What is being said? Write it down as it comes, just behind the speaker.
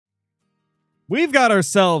We've got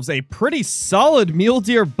ourselves a pretty solid mule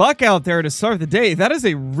deer buck out there to start the day. That is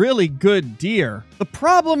a really good deer. The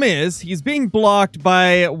problem is he's being blocked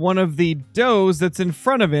by one of the does that's in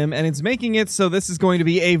front of him, and it's making it so this is going to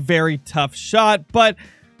be a very tough shot, but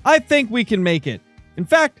I think we can make it. In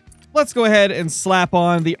fact, let's go ahead and slap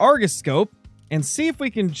on the Argus scope and see if we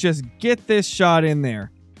can just get this shot in there.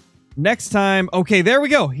 Next time, okay, there we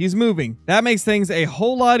go. He's moving. That makes things a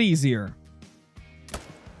whole lot easier.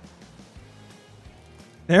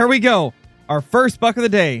 There we go. Our first buck of the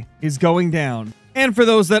day is going down. And for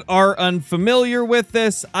those that are unfamiliar with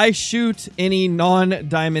this, I shoot any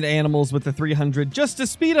non-diamond animals with the 300 just to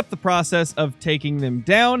speed up the process of taking them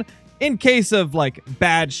down in case of like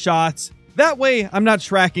bad shots. That way I'm not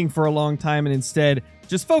tracking for a long time and instead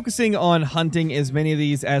just focusing on hunting as many of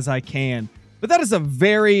these as I can. But that is a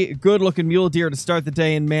very good looking mule deer to start the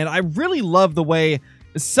day. And man, I really love the way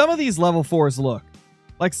some of these level 4s look.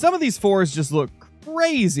 Like some of these 4s just look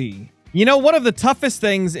crazy. You know, one of the toughest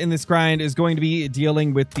things in this grind is going to be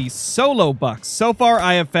dealing with the solo bucks. So far,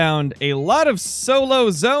 I have found a lot of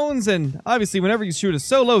solo zones, and obviously whenever you shoot a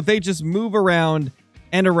solo, they just move around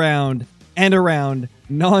and around and around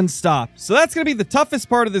non-stop. So that's going to be the toughest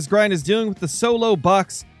part of this grind, is dealing with the solo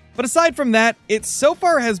bucks. But aside from that, it so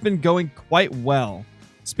far has been going quite well.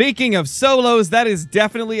 Speaking of solos, that is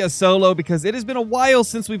definitely a solo because it has been a while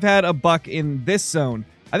since we've had a buck in this zone.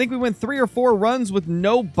 I think we went 3 or 4 runs with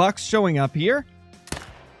no bucks showing up here.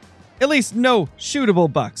 At least no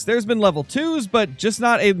shootable bucks. There's been level 2s, but just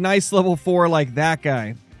not a nice level 4 like that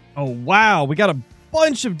guy. Oh, wow. We got a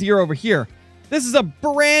bunch of deer over here. This is a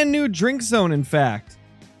brand new drink zone, in fact.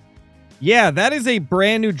 Yeah, that is a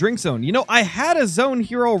brand new drink zone. You know, I had a zone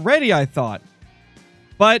here already, I thought.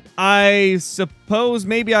 But I suppose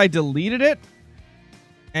maybe I deleted it.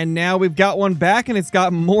 And now we've got one back and it's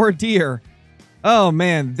got more deer. Oh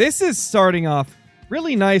man, this is starting off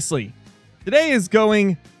really nicely. Today is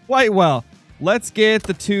going quite well. Let's get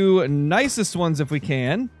the 2 nicest ones if we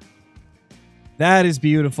can. That is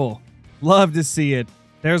beautiful. Love to see it.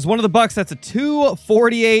 There's one of the bucks that's a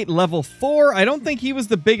 248 level 4. I don't think he was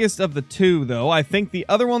the biggest of the 2 though. I think the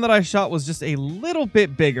other one that I shot was just a little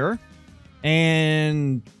bit bigger.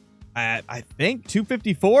 And I think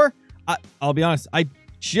 254. I'll be honest, I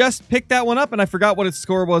just picked that one up and I forgot what its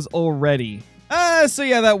score was already. So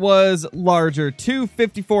yeah, that was larger.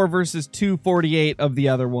 254 versus 248 of the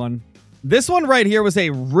other one. This one right here was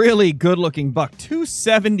a really good looking buck.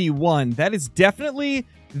 271. That is definitely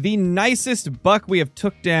the nicest buck we have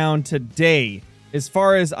took down today, as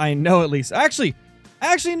far as I know, at least. Actually,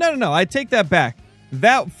 no. I take that back.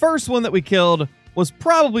 That first one that we killed was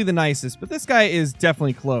probably the nicest, but this guy is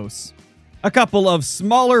definitely close. A couple of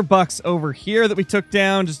smaller bucks over here that we took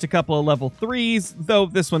down, just a couple of level 3s, though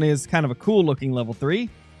this one is kind of a cool looking level 3.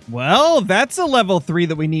 Well, that's a level 3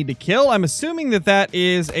 that we need to kill. I'm assuming that that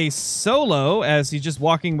is a solo, as he's just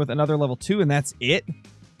walking with another level 2, and that's it.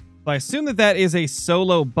 So I assume that that is a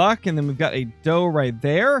solo buck, and then we've got a doe right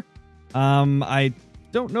there. I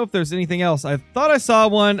don't know if there's anything else. I thought I saw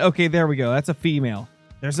one. Okay, there we go. That's a female.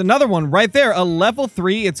 There's another one right there, a level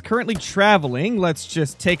 3. It's currently traveling. Let's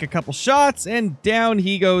just take a couple shots, and down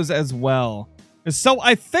he goes as well. So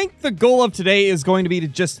I think the goal of today is going to be to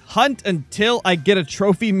just hunt until I get a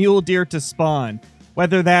trophy mule deer to spawn.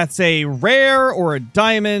 Whether that's a rare or a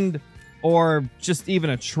diamond or just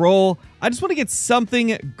even a troll. I just want to get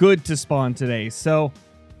something good to spawn today. So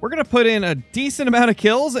we're going to put in a decent amount of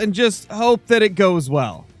kills and just hope that it goes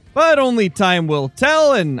well. But only time will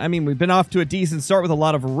tell, and I mean, we've been off to a decent start with a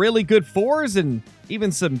lot of really good 4s and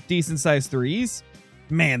even some decent-sized 3s.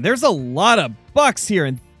 Man, there's a lot of bucks here,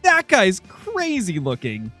 and that guy's crazy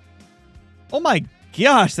looking. Oh my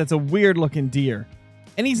gosh, that's a weird-looking deer.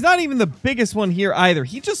 And he's not even the biggest one here either.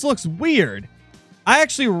 He just looks weird. I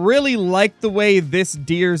actually really like the way this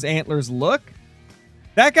deer's antlers look.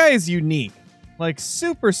 That guy is unique. Like,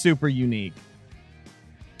 super, super unique.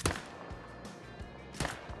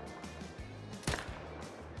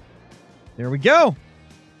 There we go.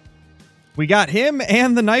 We got him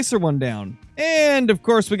and the nicer one down. And, of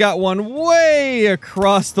course, we got one way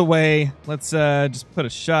across the way. Let's just put a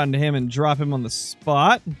shot into him and drop him on the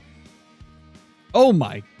spot. Oh,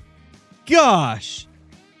 my gosh.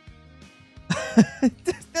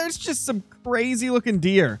 There's just some crazy-looking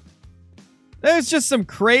deer. There's just some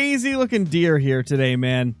crazy-looking deer here today,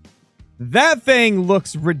 man. That thing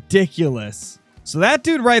looks ridiculous. So that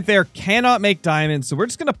dude right there cannot make diamonds, so we're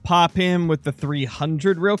just going to pop him with the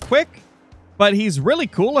 300 real quick. But he's really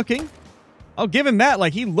cool looking. I'll give him that.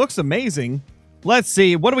 Like, he looks amazing. Let's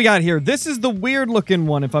see. What do we got here? This is the weird looking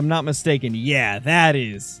one, if I'm not mistaken. Yeah, that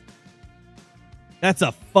is. That's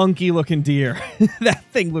a funky looking deer. That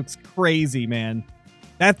thing looks crazy, man.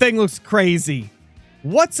 That thing looks crazy.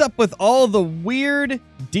 What's up with all the weird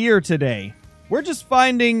deer today? We're just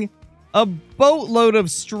finding a boatload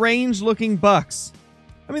of strange looking bucks.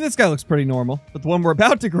 I mean, this guy looks pretty normal, but the one we're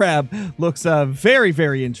about to grab looks very,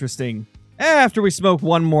 very interesting. After we smoke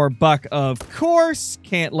one more buck, of course.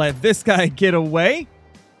 Can't let this guy get away.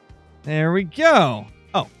 There we go.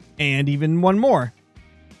 Oh, and even one more.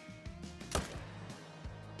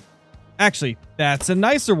 Actually, that's a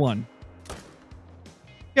nicer one.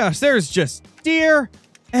 Gosh, there's just deer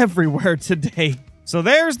everywhere today. So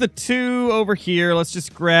there's the two over here. Let's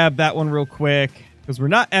just grab that one real quick, because we're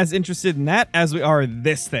not as interested in that as we are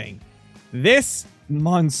this thing. This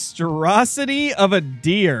monstrosity of a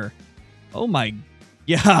deer. Oh my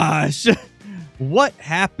gosh. What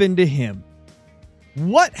happened to him?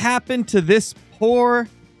 What happened to this poor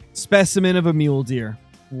specimen of a mule deer?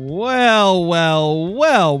 Well, well,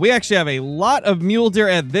 well. We actually have a lot of mule deer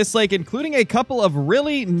at this lake, including a couple of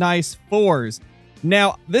really nice fours.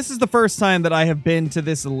 Now, this is the first time that I have been to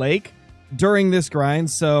this lake during this grind,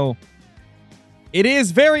 so it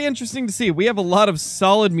is very interesting to see. We have a lot of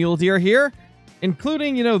solid mule deer here,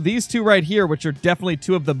 including, you know, these two right here, which are definitely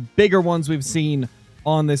two of the bigger ones we've seen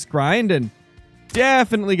on this grind, and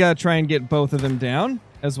definitely got to try and get both of them down,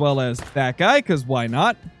 as well as that guy, because why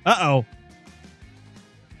not? Uh-oh.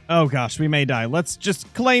 Oh gosh, we may die. Let's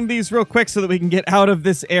just claim these real quick so that we can get out of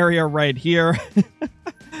this area right here.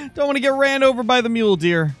 Don't want to get ran over by the mule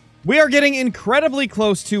deer. We are getting incredibly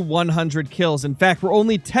close to 100 kills. In fact, we're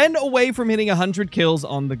only 10 away from hitting 100 kills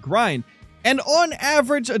on the grind. And on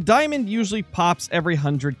average, a diamond usually pops every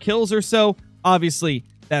 100 kills or so. Obviously,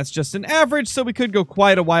 that's just an average, so we could go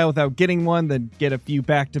quite a while without getting one, then get a few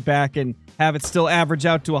back-to-back and have it still average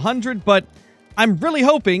out to 100. But I'm really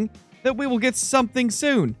hoping that we will get something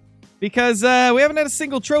soon, because we haven't had a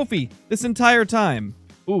single trophy this entire time.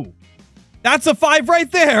 Ooh, that's a 5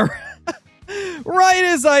 right there. Right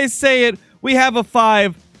as I say it, we have a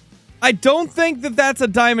 5. I don't think that that's a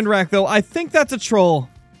diamond rack, though. I think that's a troll.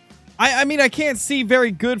 I mean, I can't see very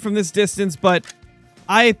good from this distance, but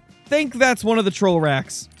I think that's one of the troll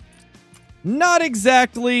racks. Not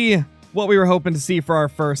exactly what we were hoping to see for our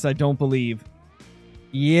first, I don't believe.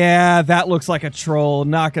 Yeah, that looks like a troll,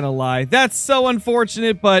 not gonna lie. That's so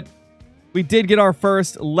unfortunate, but we did get our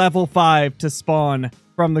first level 5 to spawn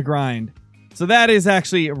from the grind. So that is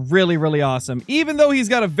actually really, really awesome. Even though he's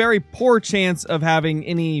got a very poor chance of having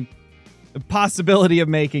any possibility of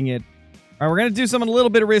making it. All right, we're going to do something a little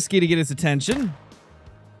bit risky to get his attention.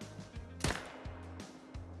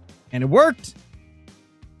 And it worked.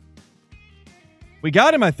 We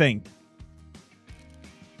got him, I think.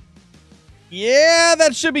 Yeah,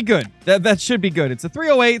 that should be good. That should be good. It's a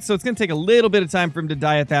 308, so it's going to take a little bit of time for him to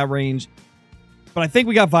die at that range. But I think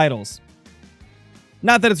we got vitals.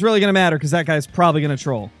 Not that it's really going to matter, because that guy's probably going to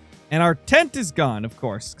troll. And our tent is gone, of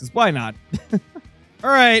course, because why not? All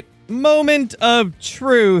right, moment of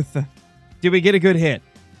truth. Did we get a good hit?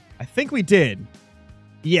 I think we did.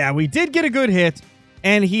 Yeah, we did get a good hit,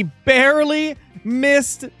 and he barely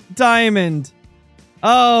missed diamond.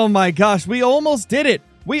 Oh my gosh, we almost did it.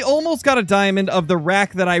 We almost got a diamond of the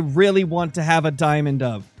rack that I really want to have a diamond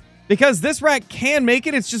of. Because this rack can make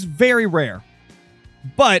it, it's just very rare.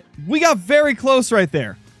 But we got very close right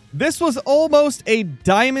there. This was almost a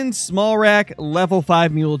diamond small rack level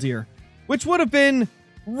 5 mule deer, which would have been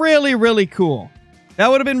really, really cool. That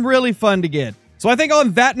would have been really fun to get. So I think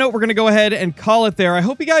on that note, we're going to go ahead and call it there. I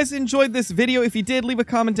hope you guys enjoyed this video. If you did, leave a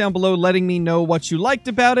comment down below letting me know what you liked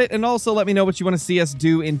about it, and also let me know what you want to see us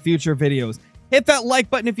do in future videos. Hit that like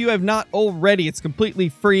button if you have not already. It's completely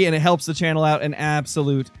free, and it helps the channel out an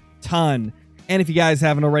absolute ton. And if you guys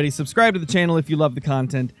haven't already, subscribe to the channel if you love the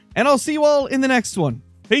content. And I'll see you all in the next one.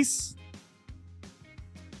 Peace.